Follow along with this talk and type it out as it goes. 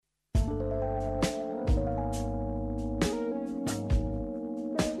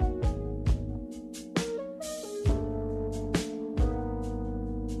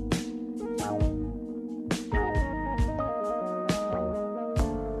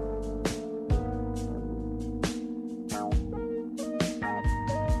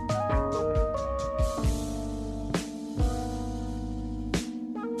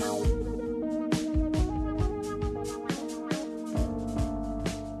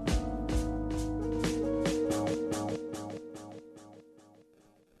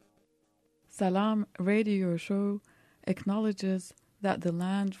Salam radio show acknowledges that the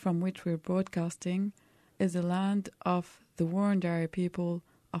land from which we're broadcasting is the land of the Wurundjeri people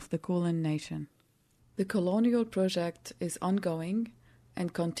of the Kulin Nation. The colonial project is ongoing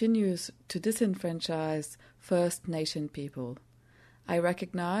and continues to disenfranchise First Nation people. I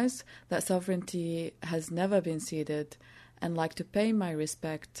recognize that sovereignty has never been ceded and like to pay my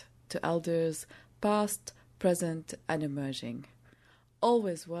respect to elders past, present and emerging.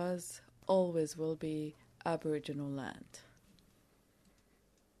 Always was, always will be Aboriginal land.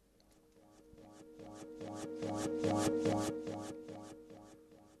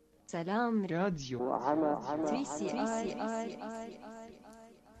 Salam Radio.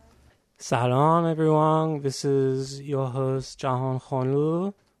 Salam everyone, this is your host Jahan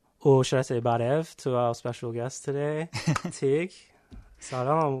Khonlu, or should I say Barev, to our special guest today, Tig.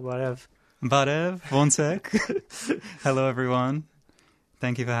 Salam, Barev. Barev, one sec. Hello everyone.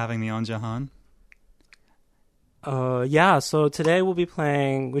 Thank you for having me on, Jahan. So today we'll be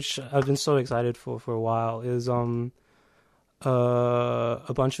playing, which I've been so excited for a while, is a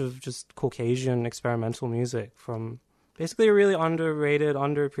bunch of just Caucasian experimental music from basically a really underrated,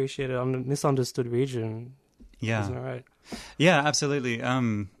 underappreciated, misunderstood region. Yeah. Isn't that right? Yeah, absolutely.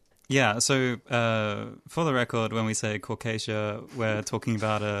 So for the record, when we say Caucasia, we're talking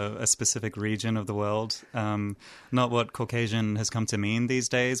about a specific region of the world, not what Caucasian has come to mean these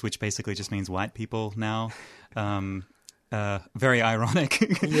days, which basically just means white people now. Very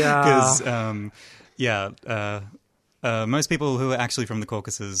ironic. Yeah. Because, most people who are actually from the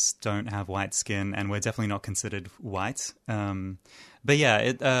Caucasus don't have white skin, and we're definitely not considered white. But yeah,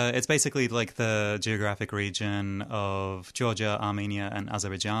 it's basically like the geographic region of Georgia, Armenia, and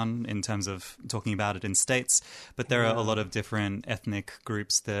Azerbaijan in terms of talking about it in states. But there are a lot of different ethnic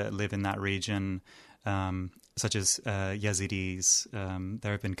groups that live in that region, such as Yazidis.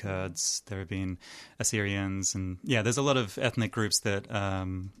 There have been Kurds, there have been Assyrians, and there's a lot of ethnic groups that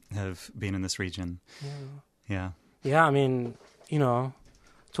have been in this region. Yeah. Yeah, I mean,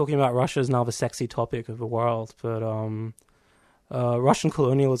 talking about Russia is now the sexy topic of the world, but Russian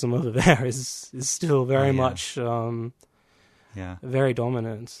colonialism over there is still very much very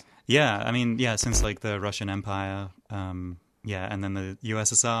dominant. Yeah, I mean, since like the Russian Empire, and then the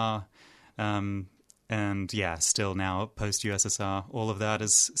USSR, and still now post-USSR, all of that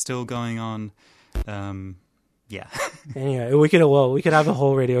is still going on. Anyway, we could have a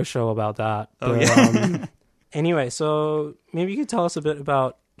whole radio show about that. But, anyway, so maybe you could tell us a bit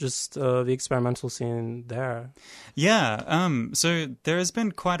about just the experimental scene there. Yeah, so there has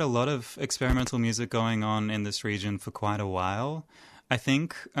been quite a lot of experimental music going on in this region for quite a while. I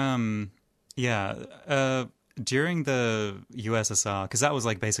think, during the USSR, because that was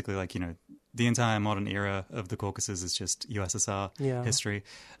like basically like, the entire modern era of the Caucasus is just USSR history.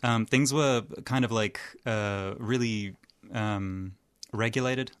 Things were kind of like really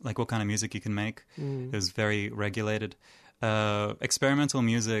regulated, like what kind of music you can make. It was very regulated. Experimental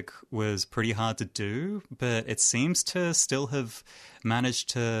music was pretty hard to do, but it seems to still have managed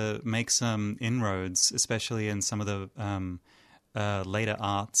to make some inroads, especially in some of the later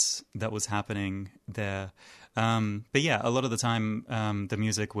arts that was happening there. But a lot of the time the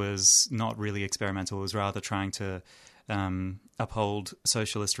music was not really experimental. It was rather trying to uphold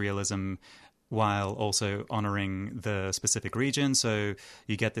socialist realism while also honoring the specific region. So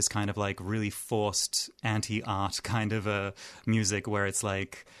you get this kind of like really forced anti-art kind of music where it's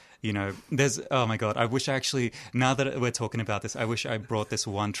like, there's, oh my God, I wish actually, now that we're talking about this, I wish I brought this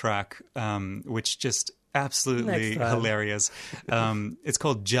one track, which just absolutely hilarious. It's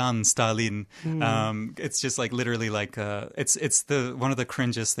called Jan Stalin. It's just like literally like, it's the one of the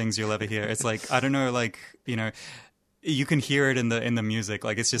cringiest things you'll ever hear. It's like, I don't know, like, you can hear it in the music.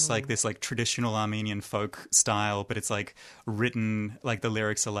 Like it's just like this like traditional Armenian folk style, but it's like written like the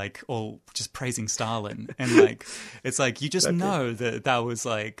lyrics are like all just praising Stalin, and like it's like you just know that was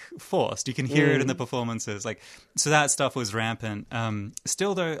like forced. You can hear it in the performances. Like so that stuff was rampant.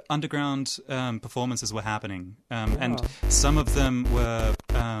 Still though, underground performances were happening, and some of them were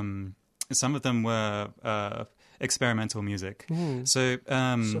experimental music. So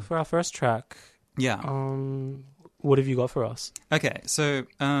for our first track, what have you got for us? Okay, so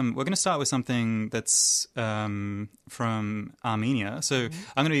we're going to start with something that's from Armenia. So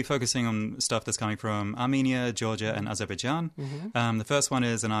I'm going to be focusing on stuff that's coming from Armenia, Georgia, and Azerbaijan. The first one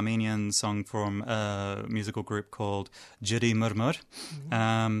is an Armenian song from a musical group called Jiri Murmur,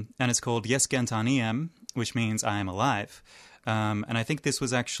 and it's called Yes Gentaniem, which means I am alive. And I think this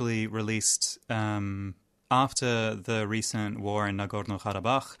was actually released after the recent war in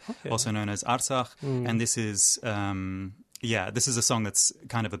Nagorno-Karabakh, also known as Artsakh, and this is yeah, this is a song that's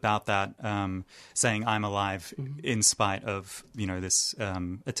kind of about that, saying I'm alive in spite of, this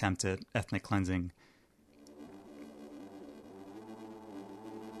attempt at ethnic cleansing.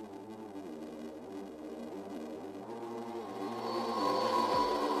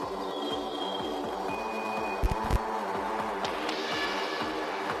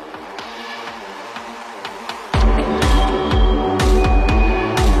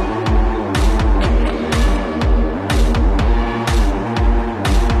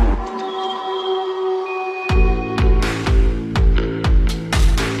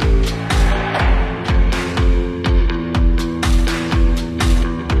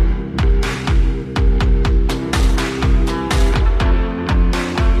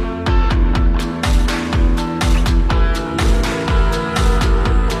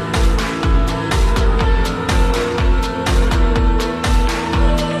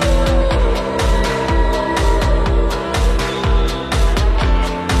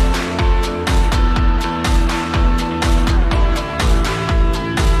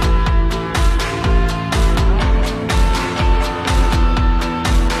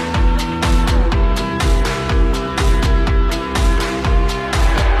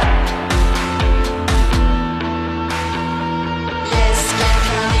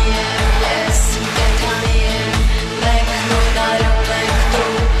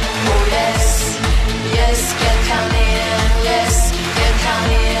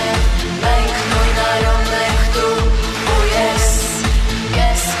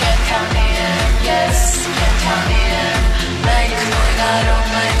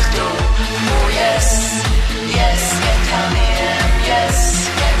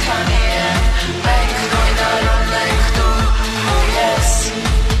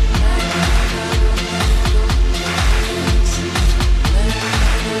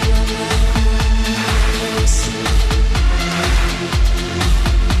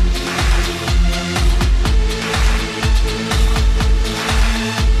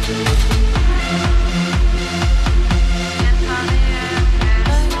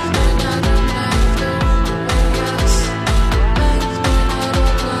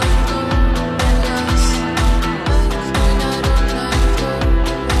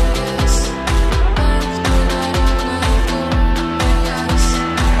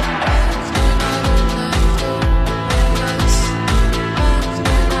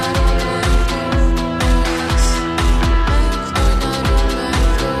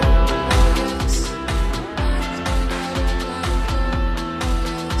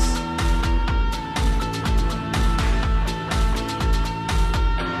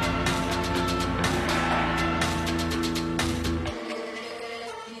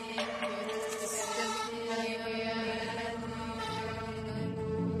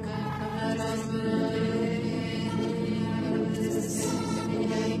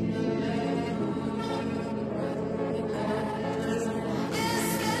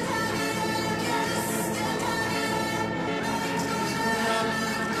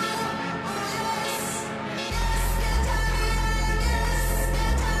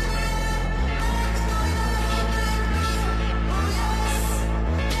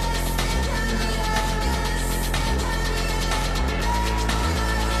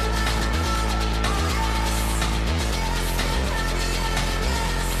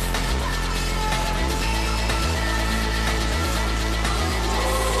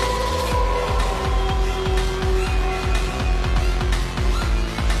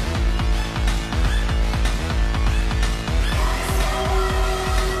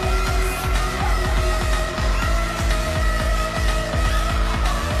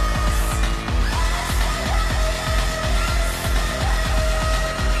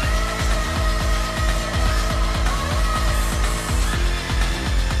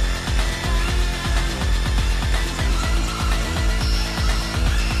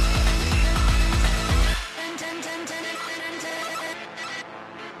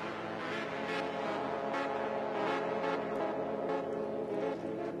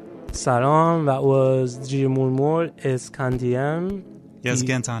 Salam, that was Jimulmul Iskandiem. Yes,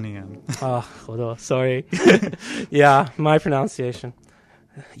 Gentaniem. Khoda, sorry. Yeah, my pronunciation.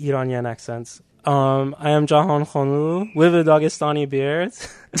 Iranian accents. I am Jahan Khanu with a Dagestani beard.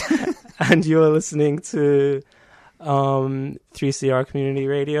 And you are listening to 3CR Community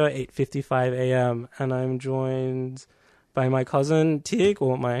Radio, 8:55 a.m. And I'm joined by my cousin, Tig,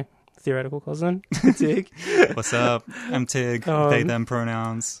 or my theoretical cousin, Tig. What's up? I'm Tig. They, them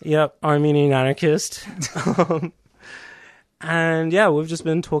pronouns. Yep, Armenian anarchist. And yeah, we've just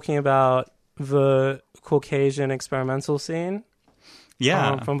been talking about the Caucasian experimental scene.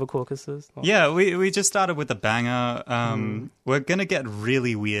 from the Caucasus. Yeah, we just started with a banger. We're gonna get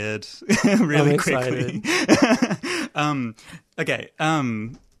really weird really quickly. Okay.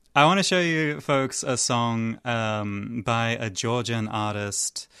 I want to show you folks a song by a Georgian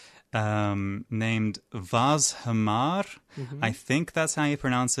artist named Vaz Hamar. I think that's how you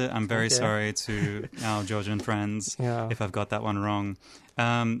pronounce it. I'm very sorry to our Georgian friends if I've got that one wrong.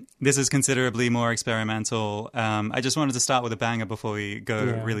 This is considerably more experimental. I just wanted to start with a banger before we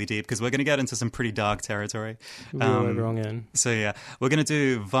go really deep, because we're going to get into some pretty dark territory. So yeah, we're going to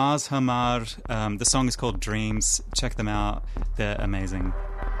do Vaz Hamar. The song is called Dreams. Check them out. They're amazing.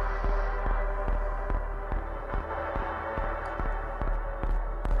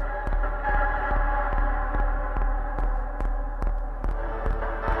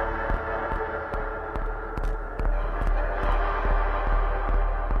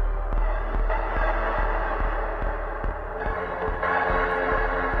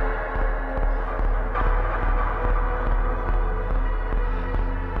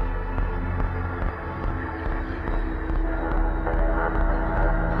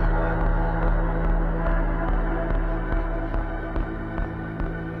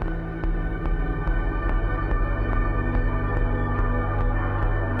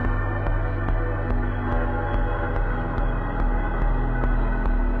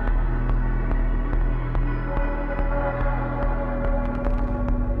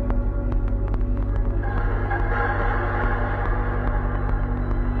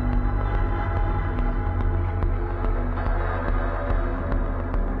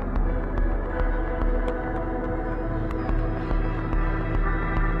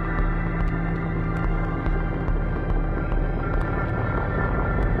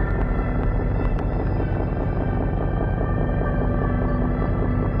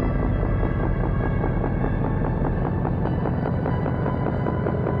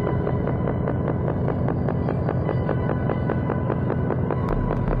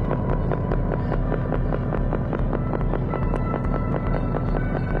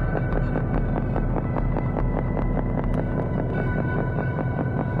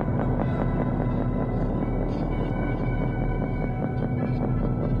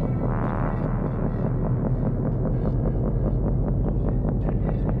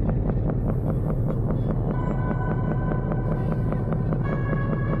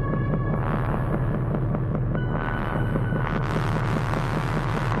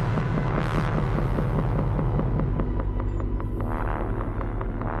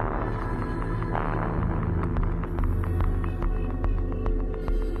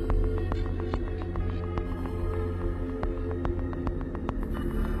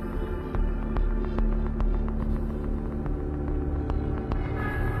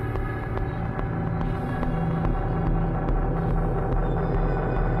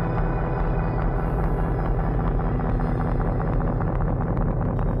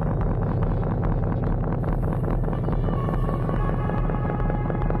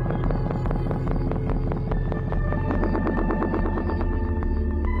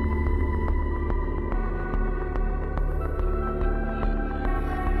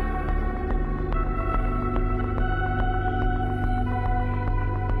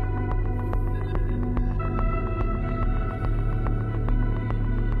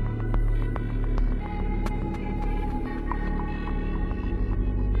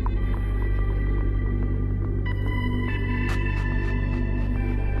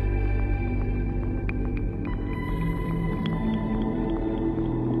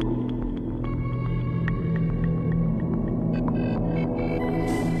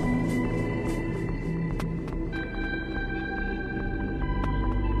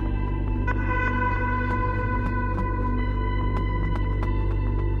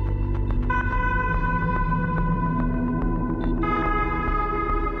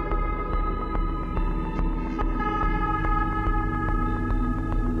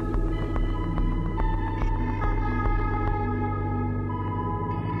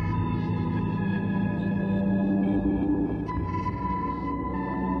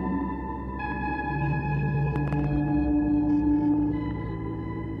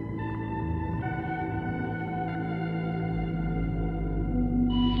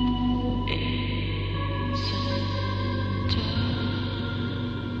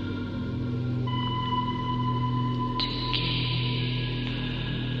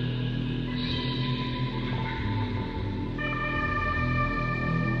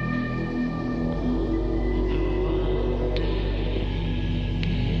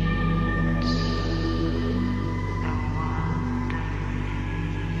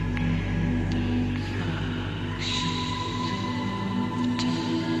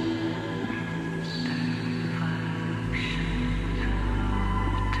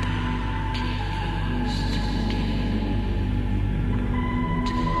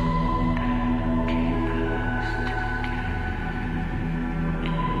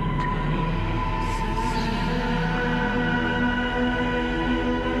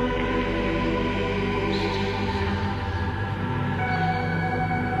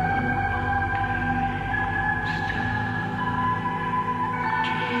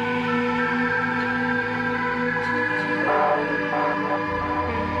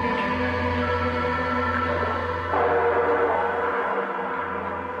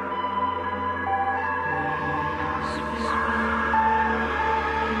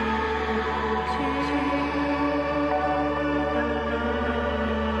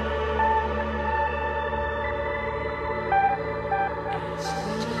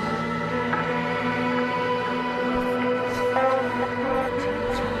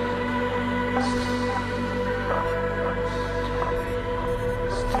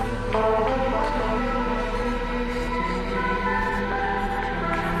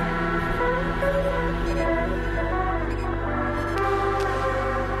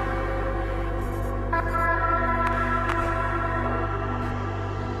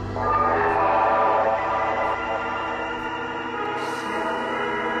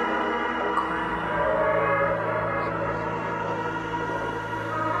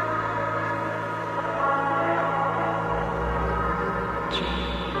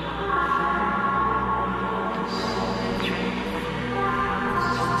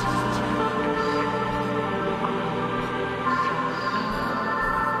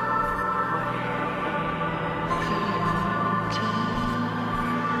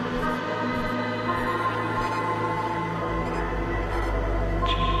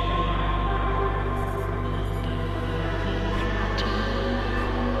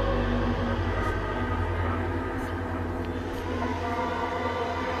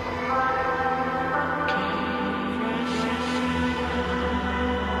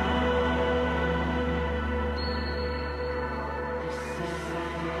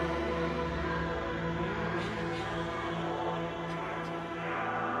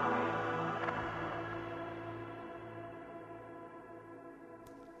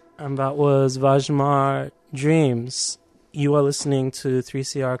 And that was Vajmar Dreams. You are listening to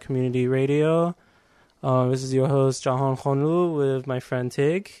 3CR Community Radio. This is your host, Jahan Khonlu, with my friend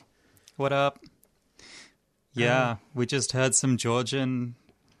Tig. What up? Yeah, we just heard some Georgian,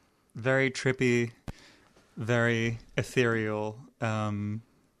 very trippy, very ethereal,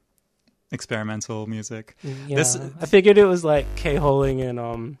 experimental music. Yeah, I figured it was like K-Holing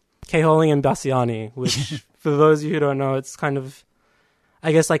and Bassiani, which, for those of you who don't know, it's kind of,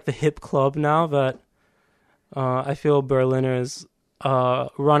 I guess, like the hip club now that I feel Berliners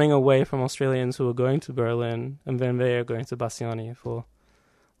running away from Australians who are going to Berlin, and then they are going to Bassiani for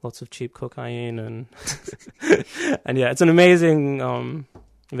lots of cheap cocaine and and yeah, it's an amazing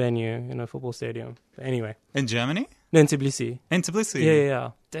venue in a football stadium. But anyway, in Germany? No, in Tbilisi. In Tbilisi?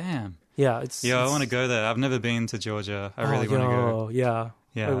 Yeah. Damn. Yeah, I want to go there. I've never been to Georgia. I really want to go. Yeah.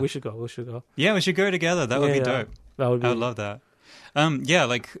 Yeah. We should go. Yeah, we should go together. That would be dope. That would be. I would love that. Yeah,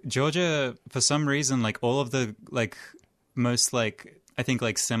 like Georgia, for some reason, like all of the like most like I think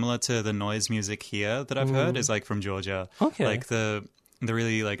like similar to the noise music here that I've heard is like from Georgia. Okay. Like the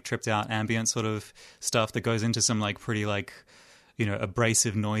really like tripped out ambient sort of stuff that goes into some like pretty like, you know,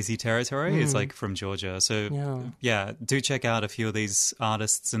 abrasive, noisy territory is like from Georgia. So yeah, do check out a few of these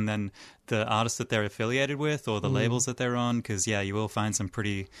artists and then the artists that they're affiliated with or the labels that they're on, because yeah, you will find some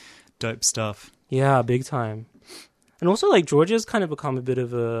pretty dope stuff. Yeah, big time. And also, like, Georgia's kind of become a bit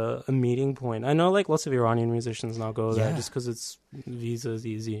of a meeting point. I know, like, lots of Iranian musicians now go there just because it's visas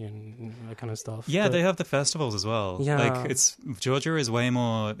easy and that kind of stuff. Yeah, they have the festivals as well. Yeah. Like, Georgia is way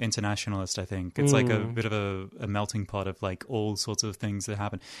more internationalist, I think. It's like a bit of a melting pot of, like, all sorts of things that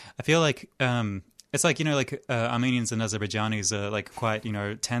happen. I feel like it's like, you know, like Armenians and Azerbaijanis are like quite, you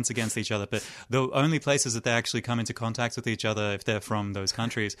know, tense against each other. But the only places that they actually come into contact with each other if they're from those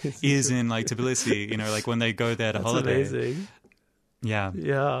countries is in like Tbilisi, you know, like when they go there to holiday. Amazing. Yeah.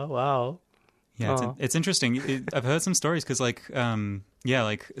 Yeah. Wow. Yeah, it's interesting. I've heard some stories because, like, yeah,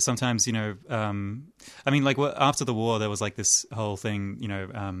 like sometimes, you know, I mean, like after the war, there was like this whole thing, you know,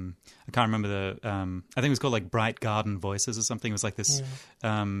 I can't remember I think it was called like Bright Garden Voices or something. It was like this,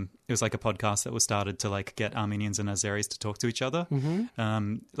 it was like a podcast that was started to like get Armenians and Azeris to talk to each other.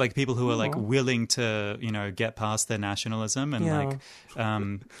 Like people who are like willing to, you know, get past their nationalism and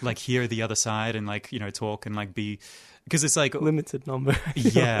like hear the other side and like, you know, talk and like be... Because it's like limited number.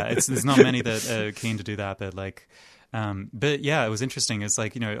 Yeah, there's not many that are keen to do that, but like, but yeah, it was interesting. It's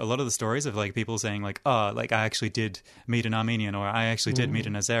like, you know, a lot of the stories of like people saying like, oh, like I actually did meet an Armenian or I actually did meet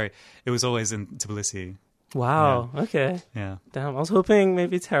an Azeri. It was always in Tbilisi. Wow. Yeah. Okay. Yeah. Damn. I was hoping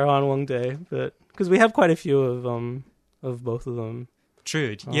maybe Tehran one day, but because we have quite a few of both of them.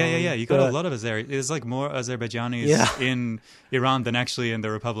 True. Yeah. You got a lot of Azeri. There's like more Azerbaijanis in Iran than actually in the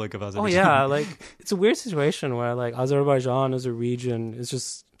Republic of Azerbaijan. Oh yeah, like it's a weird situation where like Azerbaijan as a region is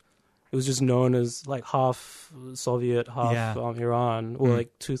just it was just known as like half Soviet, half Iran, or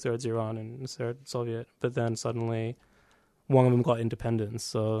like 2/3 Iran and 1/3 Soviet. But then suddenly one of them got independence,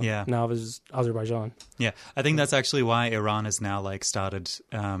 so now there's Azerbaijan. Yeah, I think that's actually why Iran has now like started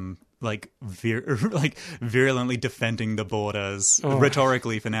like virulently defending the borders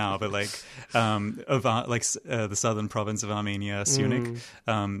rhetorically for now, but like of the southern province of Armenia, Syunik,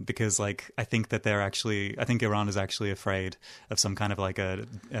 because like I think Iran is actually afraid of some kind of like a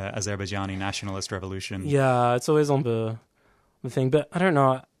Azerbaijani nationalist revolution. Yeah, it's always on the thing, but I don't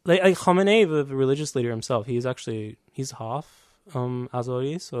know. Like Khamenei, the religious leader himself, he's half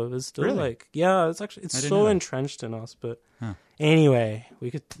Azeri, so there's still like it's so entrenched in us, but anyway, we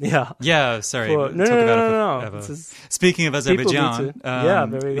could sorry. No. Speaking of Azerbaijan, there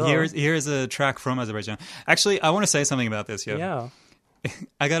we go. Here's a track from Azerbaijan. Actually, I want to say something about this. Yeah.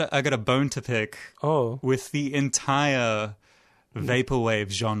 I got a bone to pick with the entire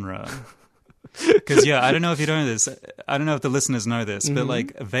vaporwave genre. Because I don't know if you know this. I don't know if the listeners know this, but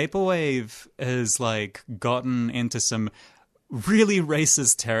like vaporwave has like gotten into some really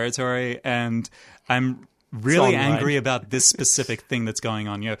racist territory, and I'm really angry about this specific thing that's going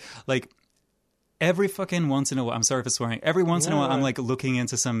on. Like every fucking once in a while, I'm sorry for swearing, every once in a while I'm like looking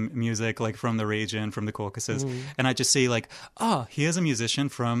into some music like from the region, from the Caucasus, and I just see like, here's a musician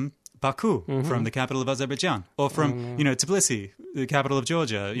from Baku, from the capital of Azerbaijan, or from, Tbilisi, the capital of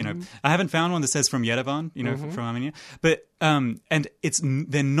Georgia. I haven't found one that says from Yerevan, from Armenia, but, and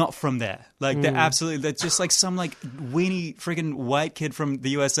they're not from there. Like, they're just like some like weenie friggin' white kid from the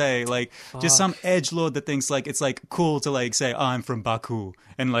USA, like just some edgelord that thinks like it's like cool to like say, I'm from Baku,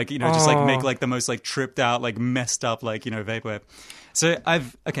 and like, just like make like the most like tripped out, like messed up, like, vaporwave. So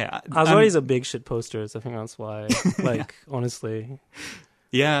Azeri's a big shit poster, so I think that's why, like, honestly.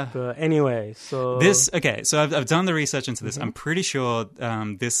 Yeah. But anyway, so I've done the research into this. I'm pretty sure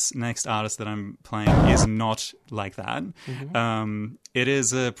this next artist that I'm playing is not like that. It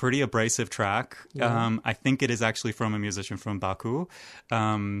is a pretty abrasive track. I think it is actually from a musician from Baku.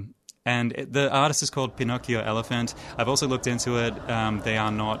 And the artist is called Pinocchio Elephant. I've also looked into it. They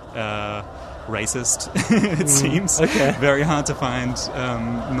are not racist, it seems. Okay. Very hard to find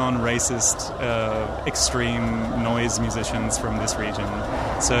non-racist, extreme noise musicians from this region.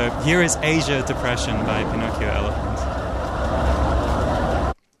 So here is Asia Depression by Pinocchio Elephant.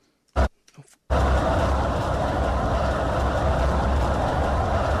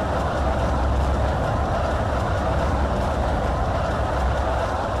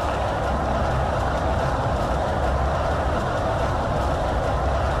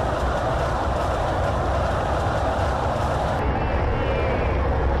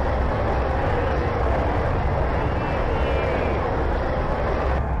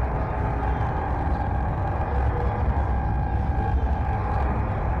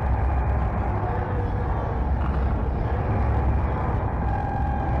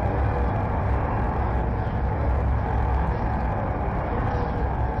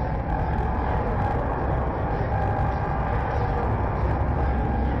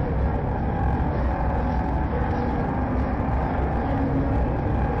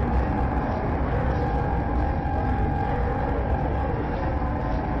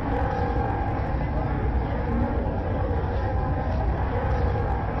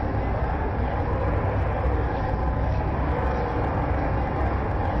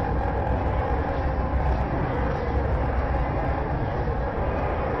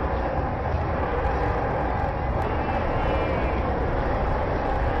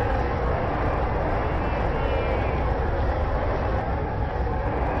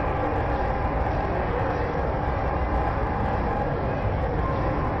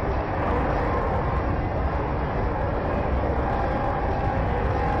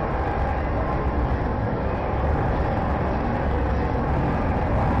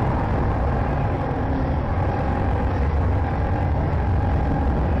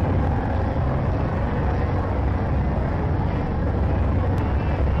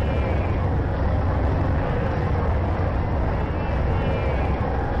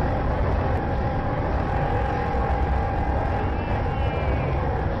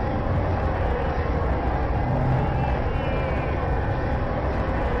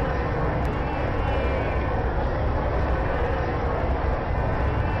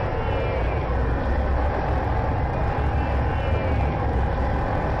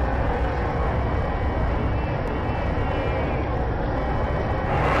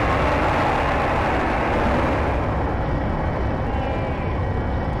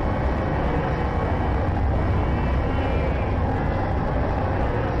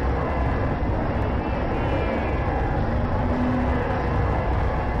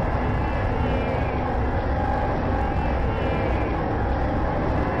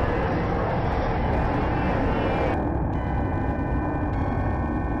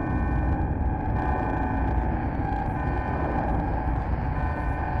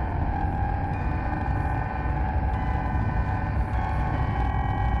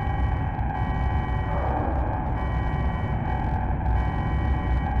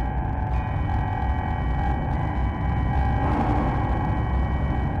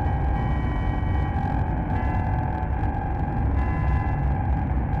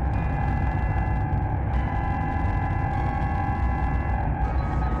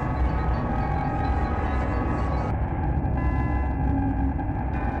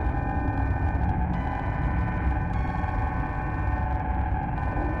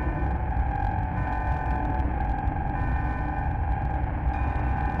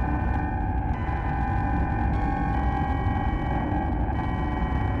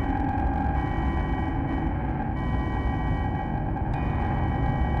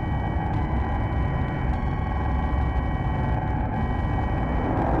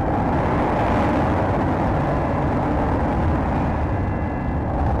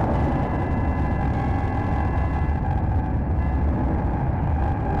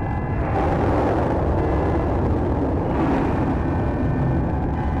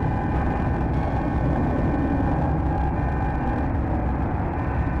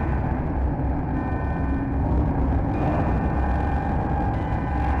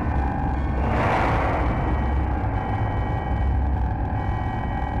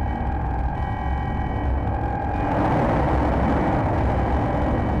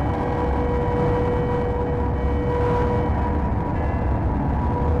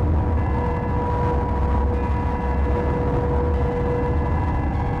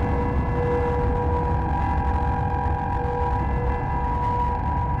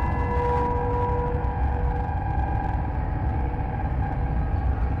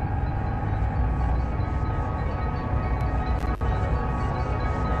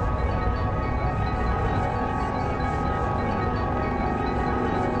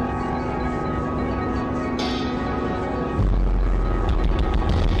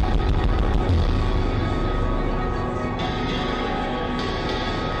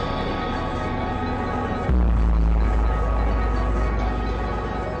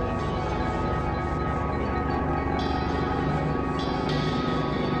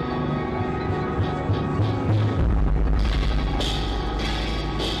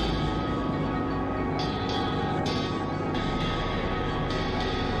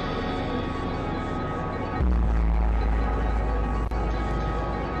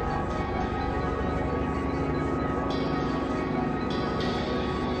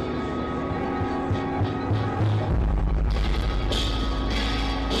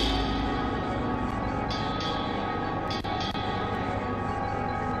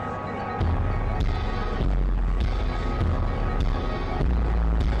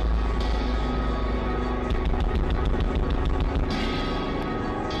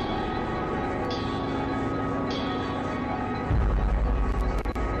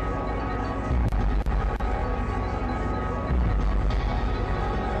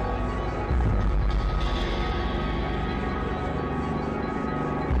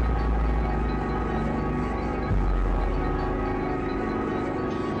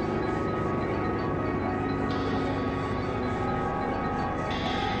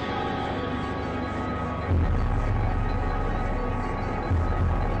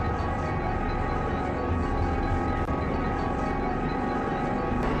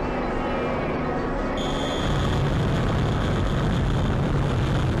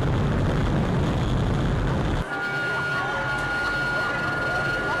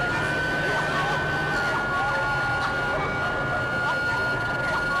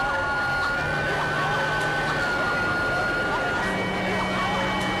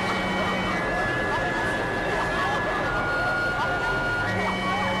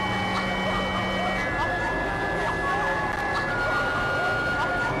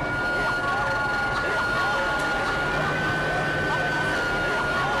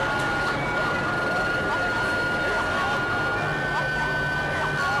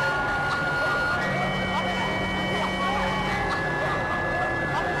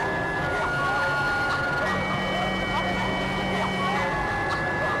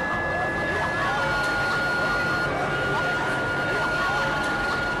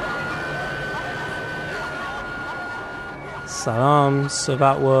 Salam. So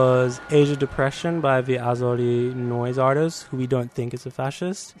that was Age of Depression by the Azori noise artist, who we don't think is a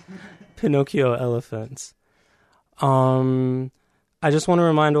fascist. Pinocchio Elephants. I just want to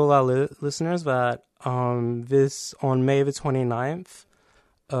remind all our listeners that this on May the 29th,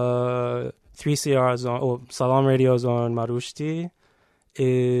 3CR's or Salam Radio's on Marushti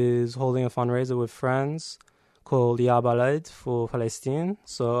is holding a fundraiser with friends called Ya Balad for Palestine.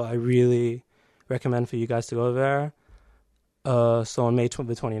 So I really recommend for you guys to go there. So on May the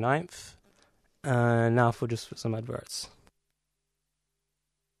 29th. And now for some adverts.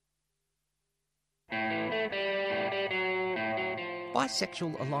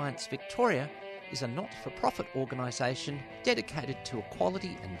 Bisexual Alliance Victoria is a not-for-profit organisation dedicated to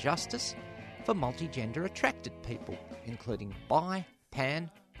equality and justice for multigender attracted people, including bi,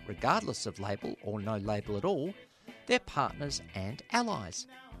 pan, regardless of label or no label at all, their partners and allies.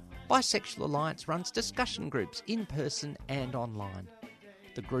 Bisexual Alliance runs discussion groups in person and online.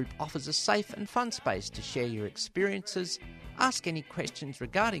 The group offers a safe and fun space to share your experiences, ask any questions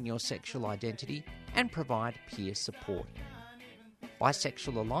regarding your sexual identity, and provide peer support.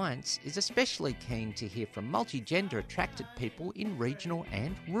 Bisexual Alliance is especially keen to hear from multigender attracted people in regional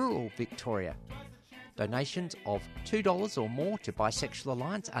and rural Victoria. Donations of $2 or more to Bisexual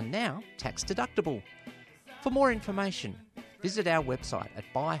Alliance are now tax deductible. For more information, visit our website at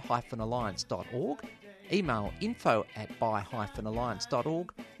bi-alliance.org, email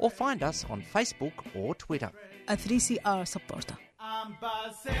info@bi-alliance.org, or find us on Facebook or Twitter. A 3CR supporter.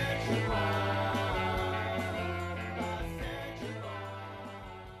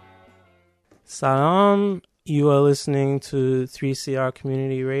 Salam, you are listening to 3CR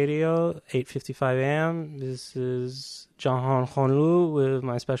Community Radio, 8:55 AM. This is Jahan Khonlu with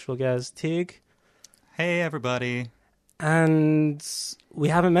my special guest, Tig. Hey, everybody. And we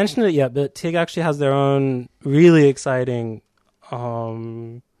haven't mentioned it yet, but Tig actually has their own really exciting,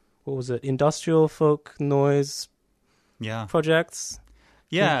 industrial folk noise projects.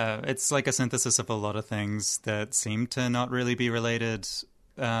 Yeah, it's like a synthesis of a lot of things that seem to not really be related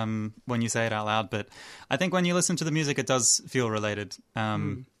when you say it out loud, but I think when you listen to the music, it does feel related.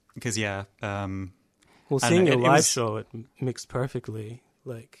 Because seeing your live show, it mixed perfectly.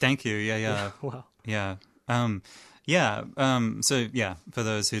 Thank you. Yeah. Wow. Yeah. So for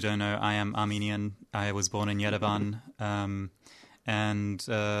those who don't know, I am Armenian. I was born in Yerevan.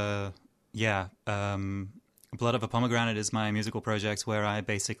 Blood of a Pomegranate is my musical project where I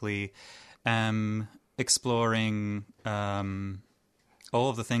basically am exploring all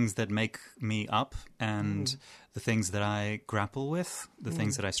of the things that make me up and the things that I grapple with, the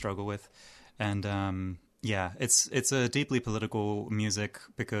things that I struggle with. And it's a deeply political music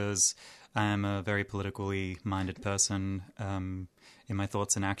because I am a very politically minded person in my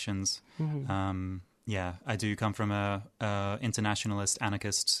thoughts and actions. I do come from a internationalist,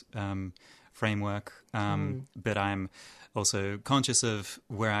 anarchist framework, but I'm also conscious of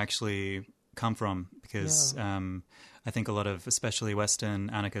where I actually come from because I think a lot of, especially Western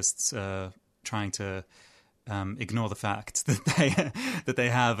anarchists, trying to ignore the fact that they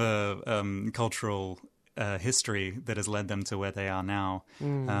have a cultural history that has led them to where they are now,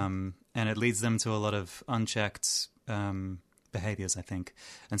 and it leads them to a lot of unchecked behaviors, I think.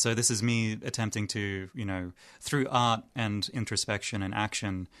 And so this is me attempting to, through art and introspection and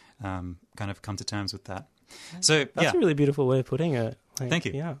action, kind of come to terms with that. So that's a really beautiful way of putting it. Thank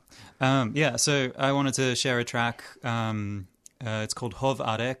you. Yeah. So I wanted to share a track. It's called Hov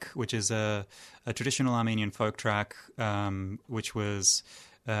Arek, which is a traditional Armenian folk track, which was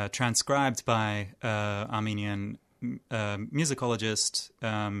transcribed by Armenian musicologist,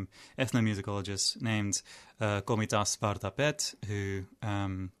 ethnomusicologist named Komitas Vardapet, who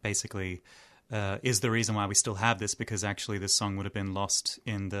basically is the reason why we still have this, because actually this song would have been lost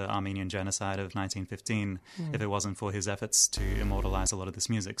in the Armenian genocide of 1915 if it wasn't for his efforts to immortalize a lot of this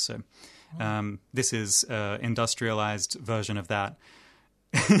music. So this is an industrialized version of that.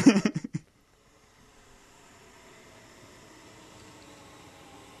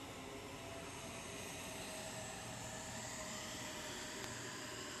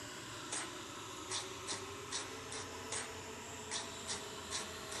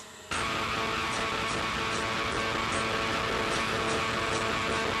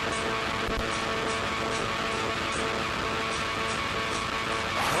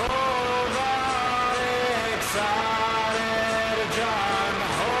 Excited, John.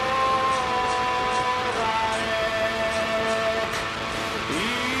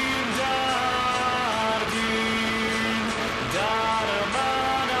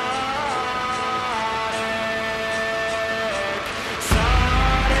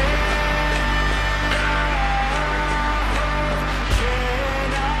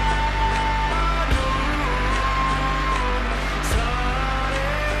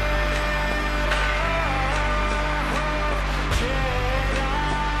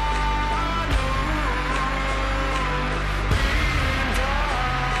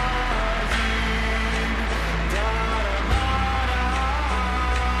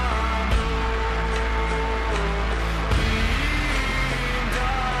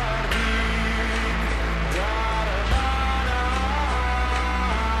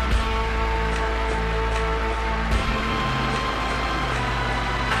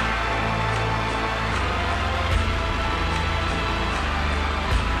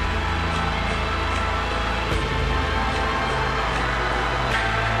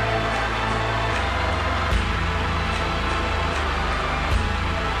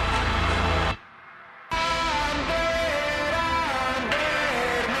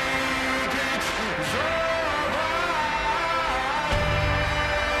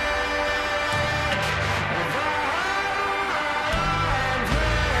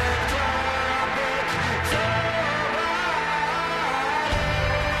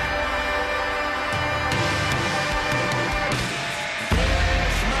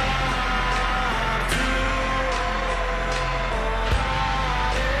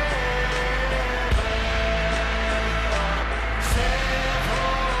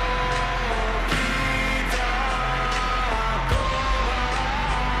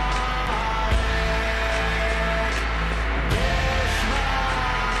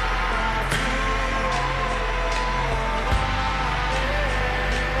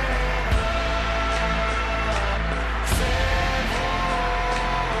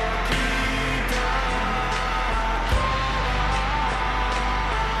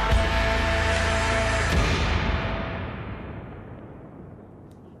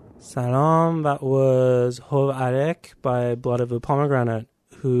 Salam, that was Hov Arek by Blood of a Pomegranate,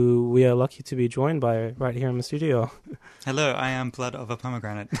 who we are lucky to be joined by right here in the studio. Hello, I am Blood of a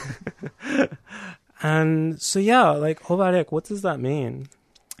Pomegranate. And so, yeah, like Hov Arek, what does that mean?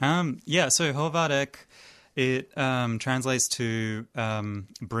 So Hov Arek, it translates to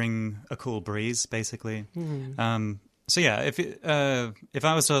bring a cool breeze, basically. So yeah, if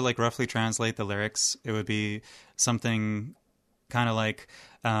I was to like roughly translate the lyrics, it would be something kind of like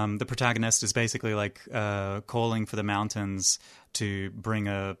the protagonist is basically like calling for the mountains to bring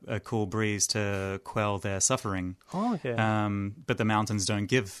a cool breeze to quell their suffering. Oh, okay. But the mountains don't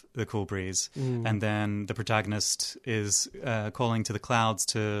give the cool breeze. And then the protagonist is calling to the clouds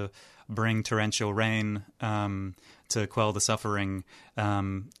to bring torrential rain to quell the suffering.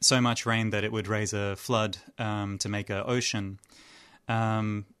 So much rain that it would raise a flood to make an ocean.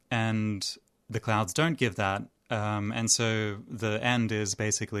 And the clouds don't give that. And so the end is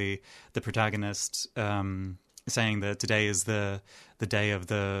basically the protagonist saying that today is the day of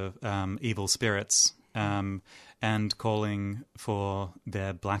the evil spirits, and calling for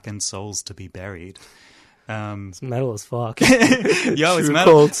their blackened souls to be buried. It's metal as fuck. Yo, it's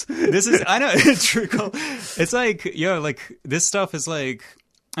metal. This is, I know, true cult. It's like, like this stuff is like,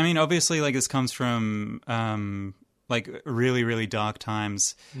 I mean, obviously, like this comes from like really, really dark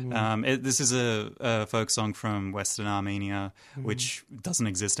times. This is a folk song from Western Armenia, which doesn't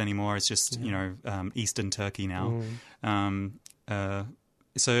exist anymore. It's just, Eastern Turkey now.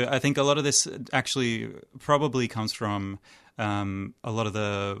 So I think a lot of this actually probably comes from a lot of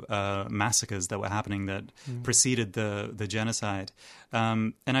the massacres that were happening that preceded the genocide.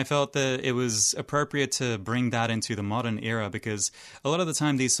 And I felt that it was appropriate to bring that into the modern era because a lot of the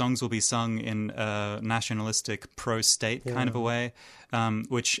time these songs will be sung in a nationalistic pro-state kind of a way,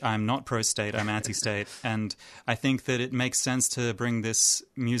 which I'm not pro-state, I'm anti-state. And I think that it makes sense to bring this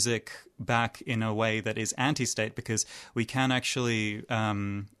music back in a way that is anti-state because we can actually,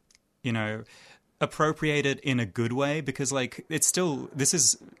 appropriate it in a good way because like this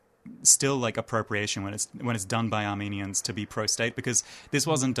is still like appropriation when it's done by Armenians to be pro-state because this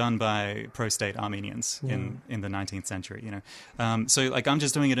wasn't done by pro-state Armenians in the 19th century, so like I'm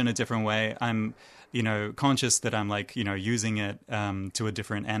just doing it in a different way. I'm conscious that I'm like using it to a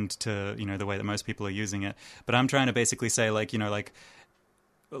different end to the way that most people are using it, but I'm trying to basically say like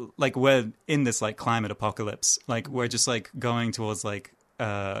like we're in this like climate apocalypse, like we're just like going towards like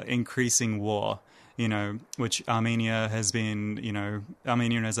increasing war, which Armenia has been,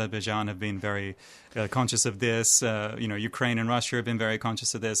 Armenia and Azerbaijan have been very conscious of this. Ukraine and Russia have been very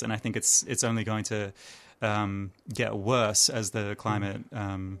conscious of this, and I think it's only going to get worse as the climate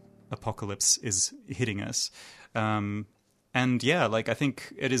apocalypse is hitting us. And yeah, like I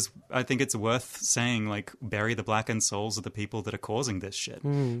think it's worth saying like bury the blackened souls of the people that are causing this shit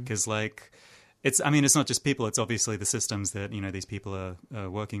because like. It's not just people. It's obviously the systems that these people are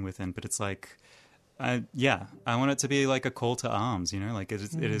working within. But it's like, I want it to be like a call to arms. Like it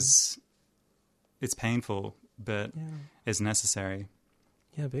is. It's painful, but it's necessary.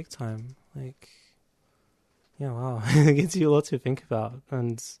 Yeah, big time. Like, yeah, wow, it gives you a lot to think about,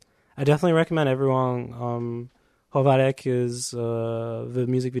 and I definitely recommend everyone. Hov Arek is the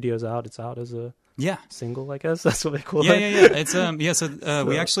music video's out. It's out as a single, I guess that's what they call it. It's So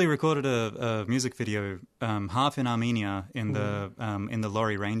we actually recorded a music video half in Armenia in the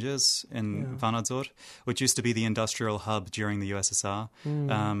Lori Ranges in Vanadzor, which used to be the industrial hub during the USSR,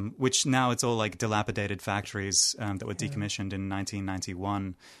 which now it's all like dilapidated factories that were decommissioned in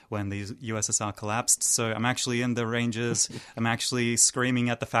 1991 when the USSR collapsed. So I'm actually in the ranges. I'm actually screaming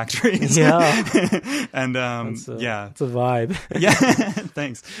at the factories. And it's a vibe.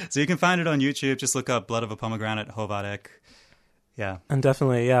 Thanks. So you can find it on YouTube. Just look up Blood of a Pomegranate, Hov Arek. Yeah. And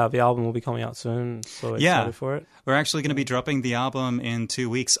definitely, the album will be coming out soon, so excited for it. We're actually going to be dropping the album in 2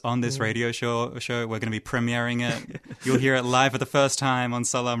 weeks on this radio show. We're going to be premiering it. You'll hear it live for the first time on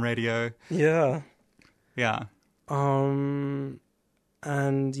Salam Radio. Yeah. Yeah. And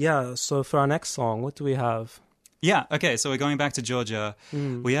so for our next song, what do we have? Yeah, okay, so we're going back to Georgia.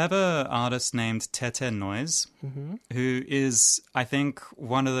 We have an artist named Tete Noise, who is, I think,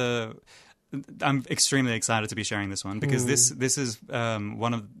 one of the... I'm extremely excited to be sharing this one because this is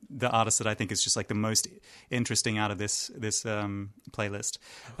one of the artists that I think is just like the most interesting out of this playlist.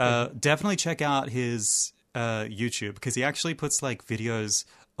 Definitely check out his YouTube because he actually puts like videos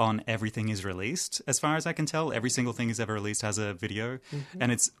on everything he's released. As far as I can tell, every single thing he's ever released has a video,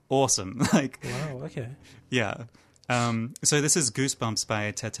 and it's awesome. Like, wow, okay, yeah. So this is Goosebumps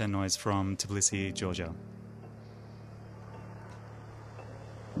by Tete Noise from Tbilisi, Georgia.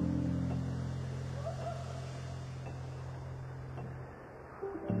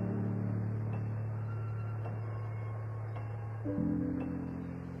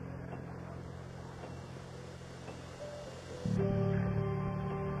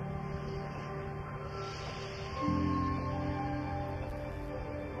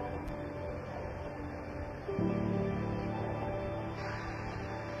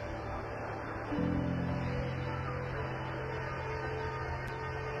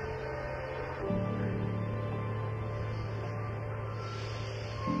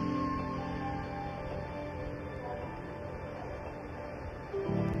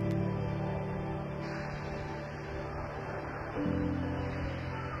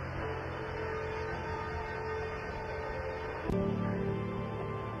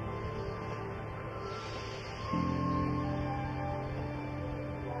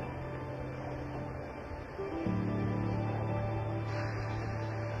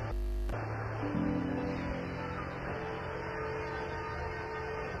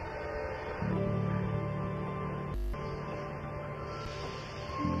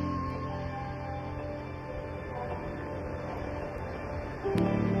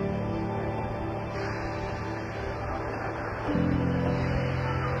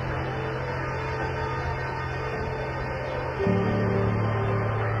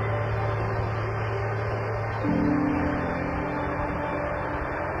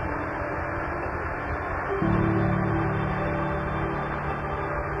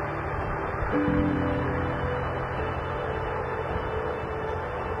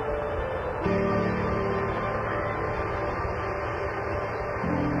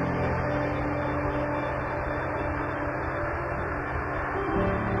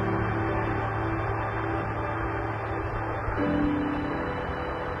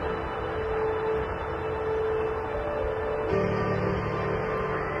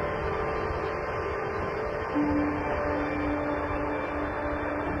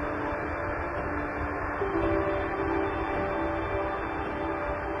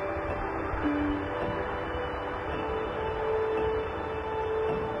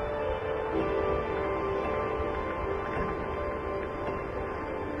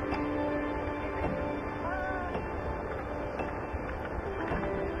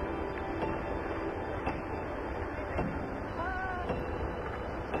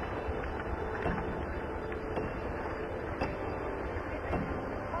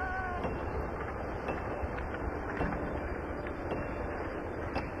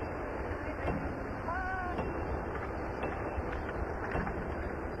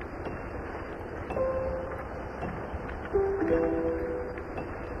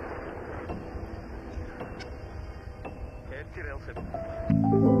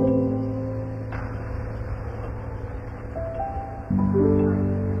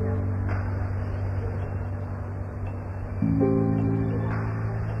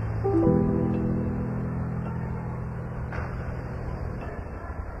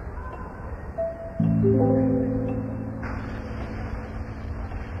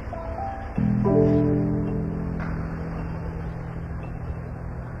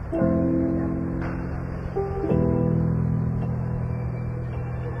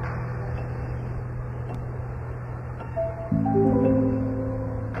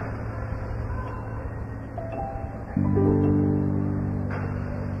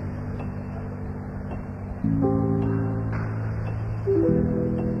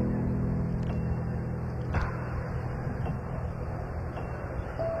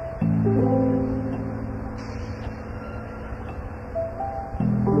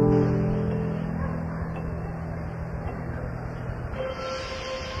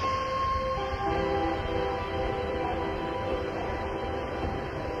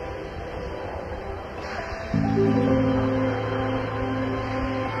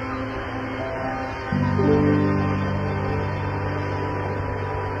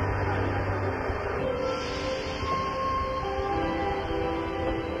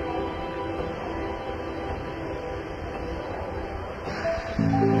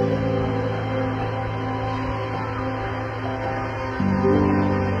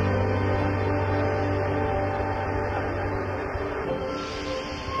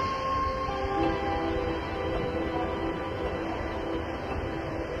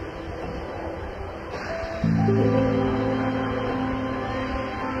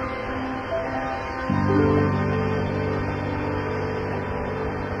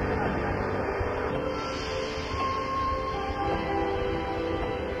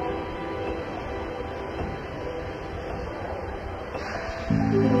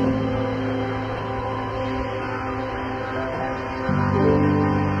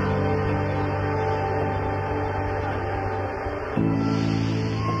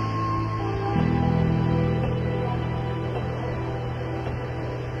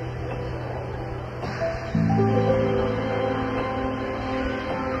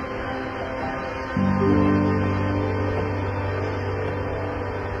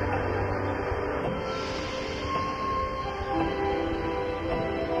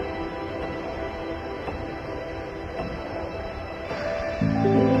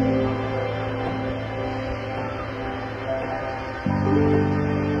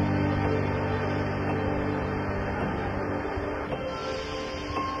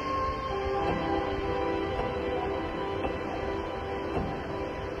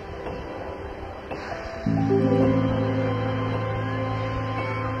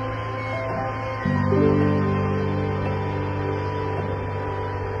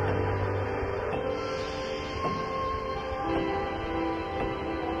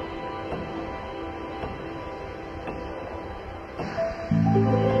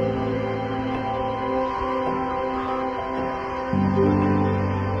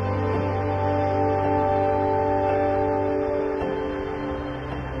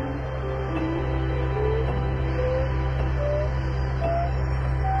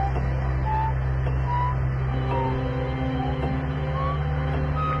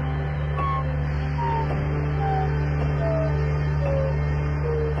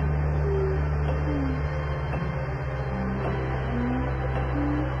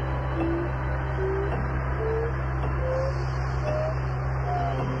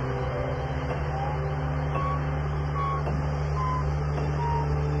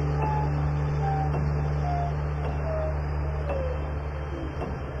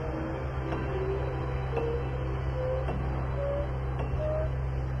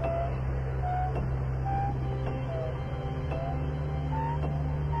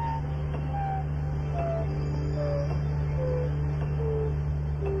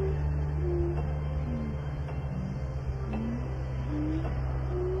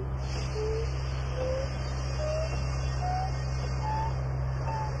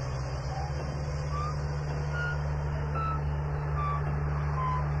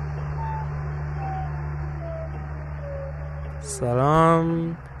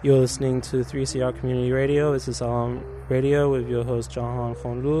 Salam. You're listening to 3CR Community Radio. This is Salam Radio with your host Jahan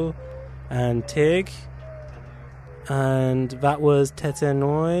Khonlu and Tig. And that was Tete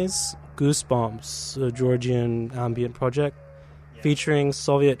Noise, Goosebumps, a Georgian ambient project featuring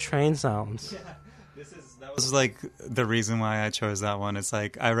Soviet train sounds. That was like the reason why I chose that one. It's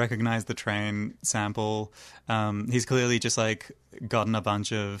like I recognize the train sample. He's clearly just like gotten a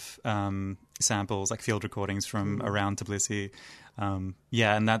bunch of samples, like field recordings from around Tbilisi. And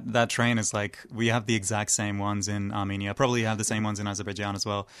that train is like, we have the exact same ones in Armenia. Probably have the same ones in Azerbaijan as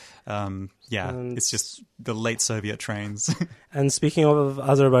well. It's just the late Soviet trains. And speaking of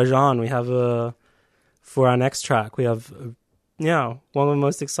Azerbaijan, we have for our next track, we have yeah, one of the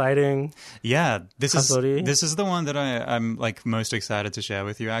most exciting. Yeah, this Hasori. is the one that I'm like most excited to share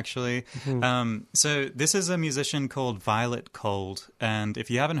with you, actually. So this is a musician called Violet Cold, and if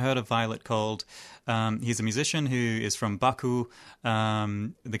you haven't heard of Violet Cold, he's a musician who is from Baku,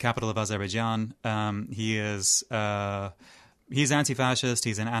 the capital of Azerbaijan. He's anti-fascist.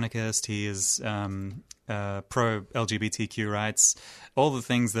 He's an anarchist. He is pro-LGBTQ rights. All the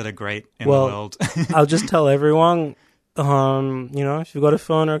things that are great in the world. I'll just tell everyone, if you've got a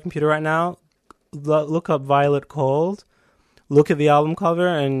phone or a computer right now, look up Violet Cold, look at the album cover,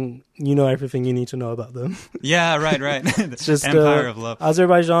 and you know everything you need to know about them. Yeah, right. It's just Empire of Love.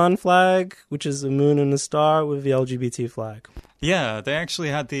 Azerbaijan flag, which is a moon and a star with the LGBT flag. Yeah, they actually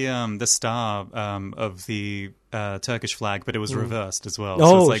had the star of the Turkish flag, but it was reversed as well.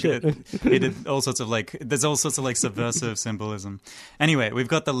 Oh, so it's shit. it did all sorts of there's all sorts of like subversive symbolism. Anyway, we've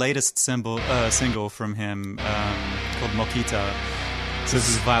got the latest single from him called Mokita. So this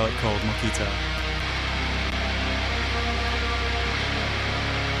is Violet Cold, Mokita.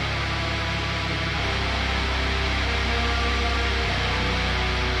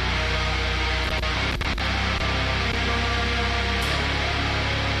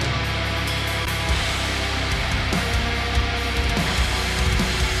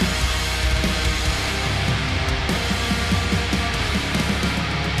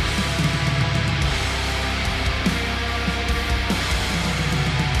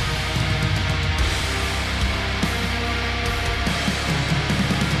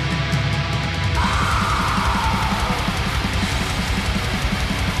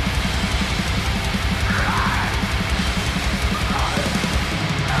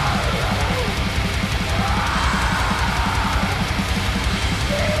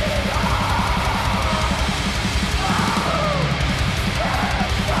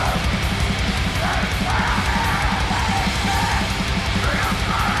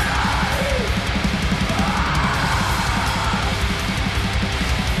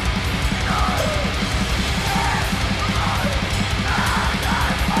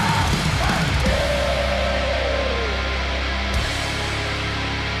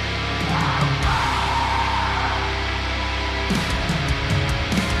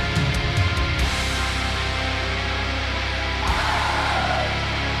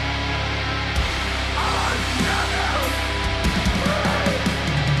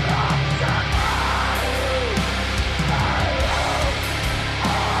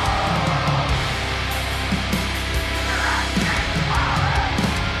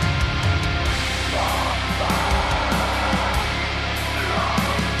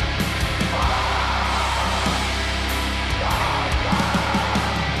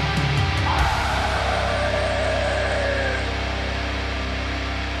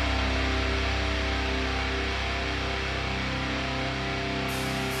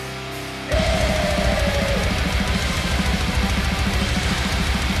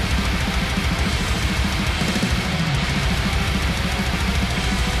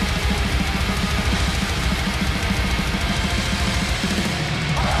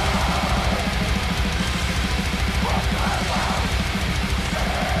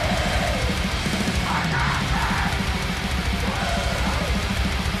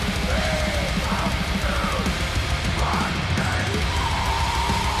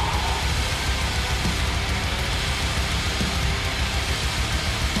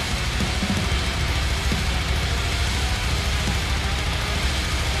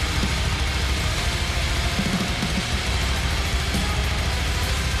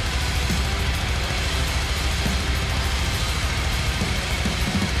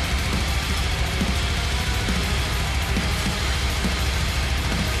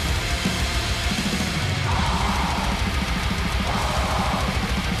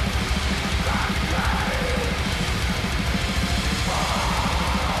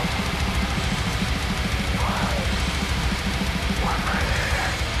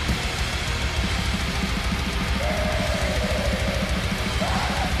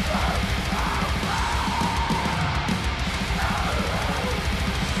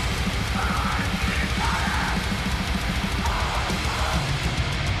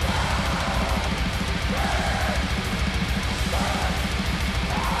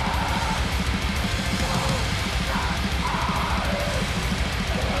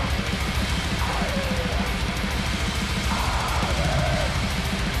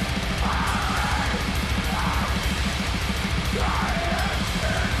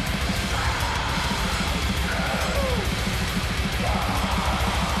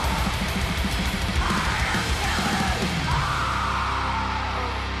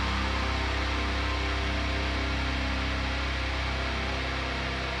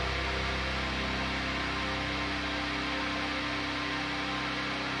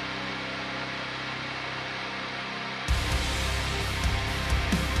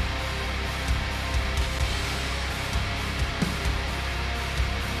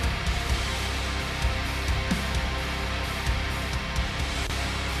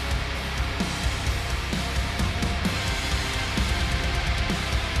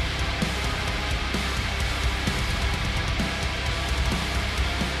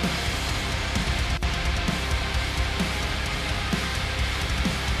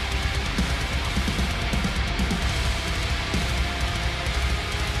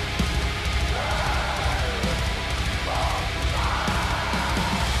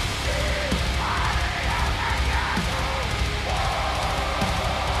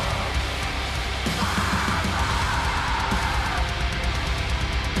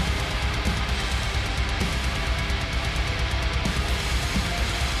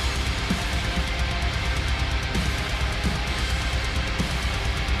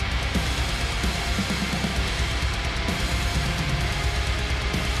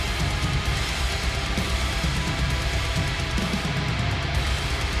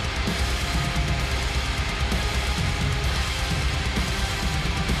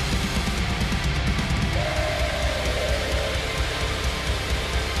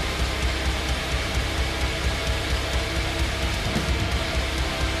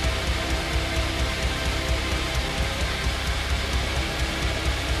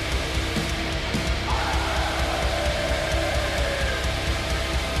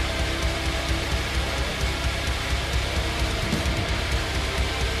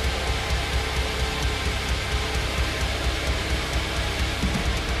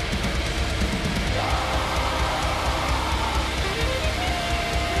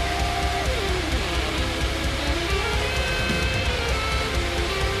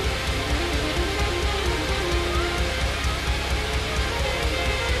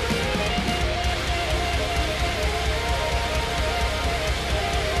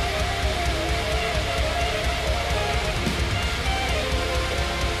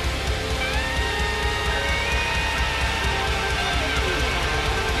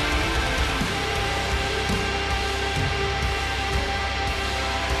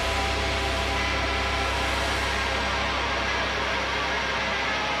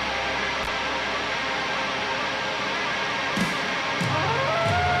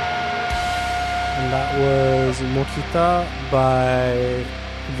 that was Mokita by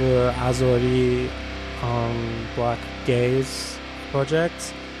the Azori Black Gaze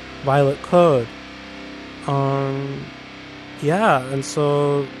Project, Violet Code. And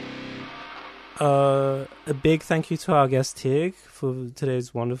so a big thank you to our guest Tig for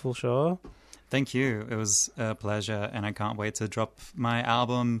today's wonderful show. Thank you. It was a pleasure, and I can't wait to drop my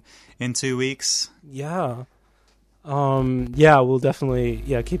album in 2 weeks. Yeah. We'll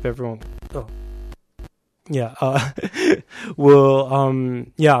definitely keep everyone. Oh. Yeah. I'm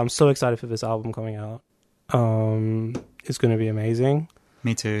so excited for this album coming out. It's going to be amazing.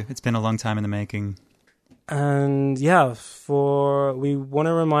 Me too. It's been a long time in the making. And we want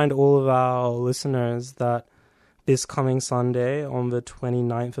to remind all of our listeners that this coming Sunday on the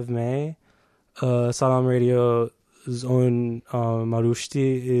 29th of May, Salam Radio's own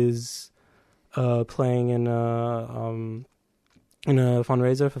Marushti is playing in a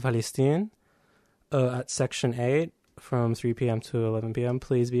fundraiser for Palestine at Section 8 from 3 p.m. to 11 p.m.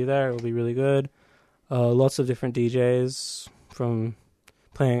 Please be there. It will be really good. Lots of different DJs from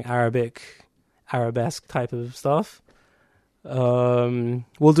playing arabesque type of stuff.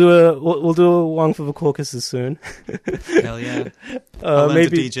 We'll do a one for the Caucasus soon. Hell yeah! I'll learn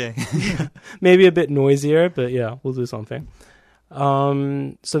to DJ. Maybe a bit noisier, but yeah, we'll do something.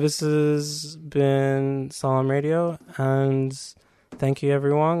 So this has been Salam Radio, and thank you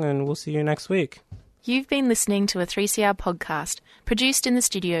everyone, and we'll see you next week. You've been listening to a 3CR podcast produced in the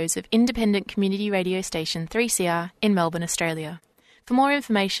studios of independent community radio station 3CR in Melbourne, Australia. For more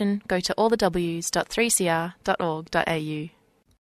information, go to allthews.3cr.org.au.